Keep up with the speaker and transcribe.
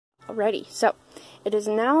Alrighty, so it is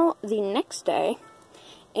now the next day,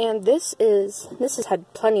 and this has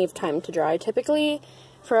had plenty of time to dry. Typically,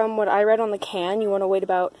 from what I read on the can, you want to wait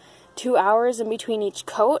about 2 hours in between each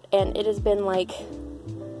coat, and it has been like,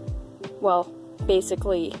 well,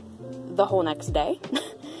 basically the whole next day.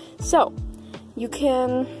 So, you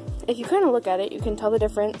can, if you kind of look at it, you can tell the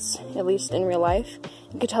difference, at least in real life.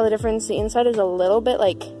 You can tell the difference. The inside is a little bit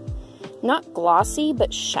like, not glossy,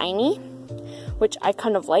 but shiny, which I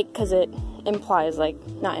kind of like because it implies, like,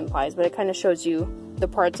 not implies, but it kind of shows you the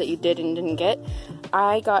parts that you did and didn't get.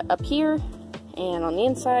 I got up here and on the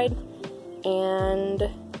inside, and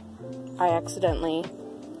I accidentally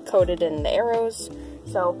coated in the arrows.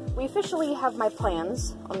 So we officially have my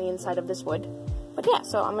plans on the inside of this wood. But yeah,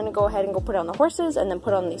 so I'm going to go ahead and go put it on the horses and then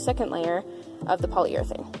put on the second layer of the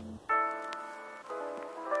polyurethane.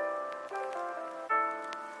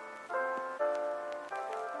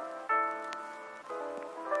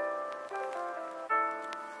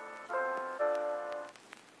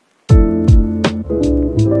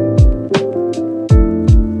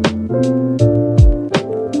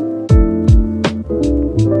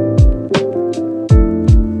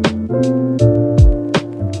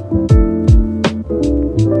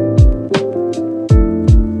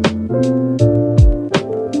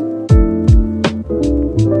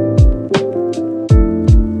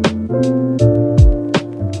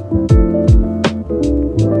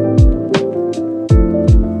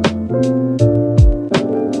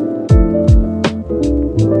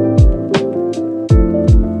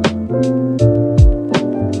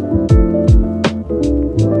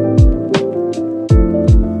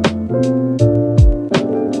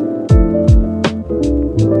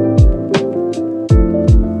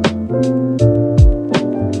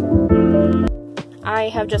 I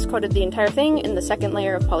have just coated the entire thing in the second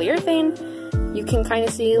layer of polyurethane. You can kind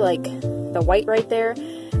of see like the white right there,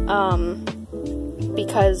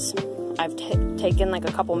 because I've taken like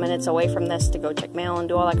a couple minutes away from this to go check mail and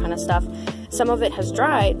do all that kind of stuff. Some of it has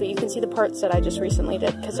dried, but you can see the parts that I just recently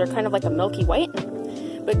did because they're kind of like a milky white.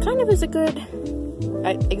 But it kind of is a good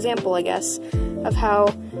example, I guess, of how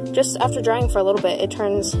just after drying for a little bit, it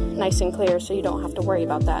turns nice and clear, so you don't have to worry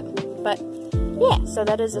about that. But yeah, so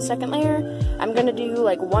that is the second layer. I'm gonna do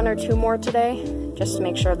like 1 or 2 more today, just to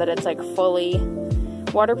make sure that it's like fully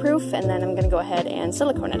waterproof, and then I'm gonna go ahead and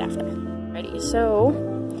silicone it after. Alrighty, so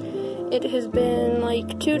it has been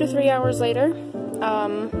like 2 to 3 hours later,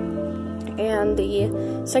 and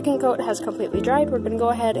the second coat has completely dried. We're gonna go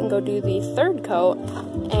ahead and go do the third coat,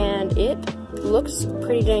 and it looks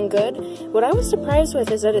pretty dang good. What I was surprised with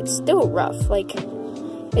is that it's still rough. Like,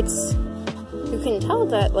 you can tell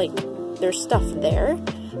that like there's stuff there,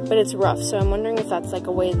 but it's rough, so I'm wondering if that's like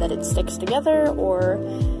a way that it sticks together, or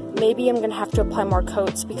maybe I'm gonna have to apply more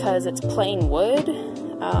coats because it's plain wood.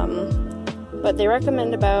 But they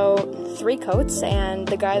recommend about 3 coats, and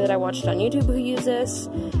the guy that I watched on YouTube who used this,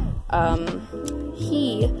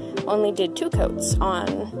 he only did 2 coats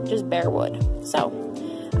on just bare wood. So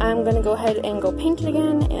I'm gonna go ahead and go paint it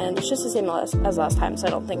again, and it's just the same as last time, so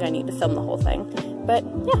I don't think I need to film the whole thing. But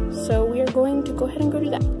yeah, so we are going to go ahead and go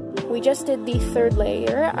do that. We just did the third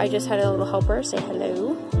layer. I just had a little helper say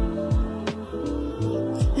hello.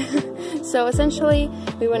 So essentially,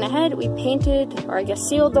 we went ahead, we painted, or I guess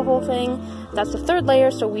sealed the whole thing. That's the third layer,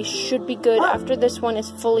 so we should be good. After this one is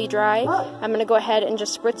fully dry, I'm gonna go ahead and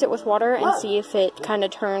just spritz it with water and see if it kind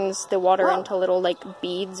of turns the water into little like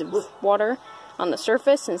beads of water on the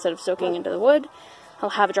surface instead of soaking into the wood. I'll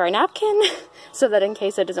have a dry napkin so that in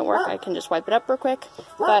case it doesn't work, I can just wipe it up real quick.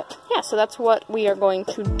 But yeah, so that's what we are going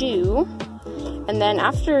to do. And then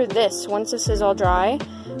after this, once this is all dry,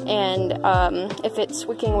 and if it's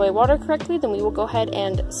wicking away water correctly, then we will go ahead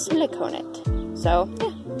and silicone it. So yeah.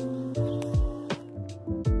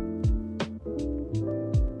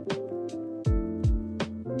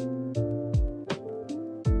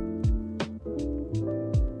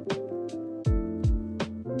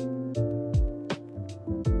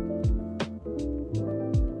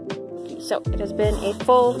 So it has been a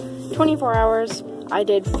full 24 hours. I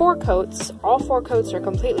did 4 coats. All 4 coats are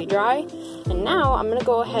completely dry. And now I'm gonna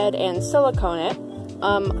go ahead and silicone it.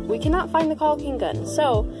 We cannot find the caulking gun,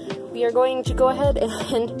 so we are going to go ahead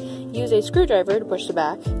and use a screwdriver to push the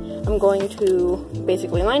back. I'm going to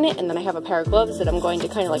basically line it, and then I have a pair of gloves that I'm going to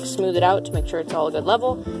kind of like smooth it out to make sure it's all a good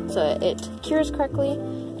level so that it cures correctly.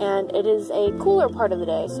 And it is a cooler part of the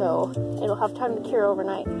day, so it'll have time to cure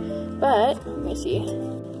overnight. But let me see.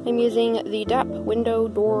 I'm using the DAP window,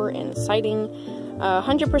 door, and siding.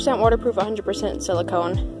 100% waterproof, 100%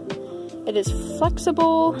 silicone. It is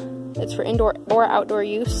flexible. It's for indoor or outdoor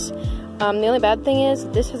use. The only bad thing is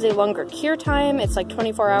this has a longer cure time. It's like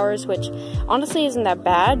 24 hours, which honestly isn't that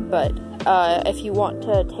bad, but if you want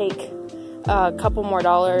to take a couple more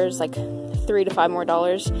dollars, like $3 to $5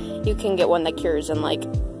 more, you can get one that cures in like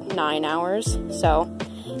 9 hours. So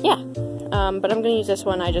yeah, but I'm gonna use this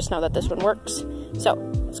one. I just know that this one works. So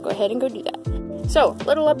let's go ahead and go do that. So,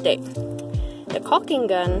 little update. The caulking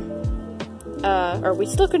gun, or we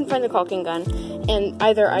still couldn't find the caulking gun, and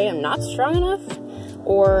either I am not strong enough,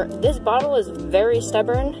 or this bottle is very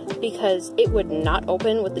stubborn because it would not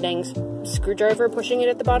open with the dang screwdriver pushing it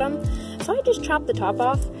at the bottom. So I just chopped the top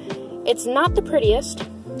off. It's not the prettiest,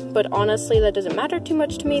 but honestly that doesn't matter too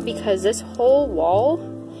much to me because this whole wall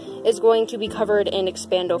is going to be covered in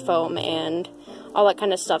expando foam and all that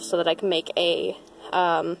kind of stuff so that I can make a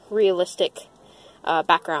realistic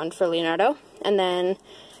background for Leonardo. And then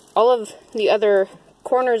all of the other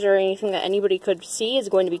corners or anything that anybody could see is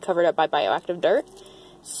going to be covered up by bioactive dirt.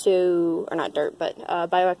 So, or not dirt, but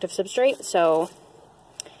bioactive substrate. So,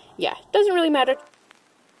 yeah, doesn't really matter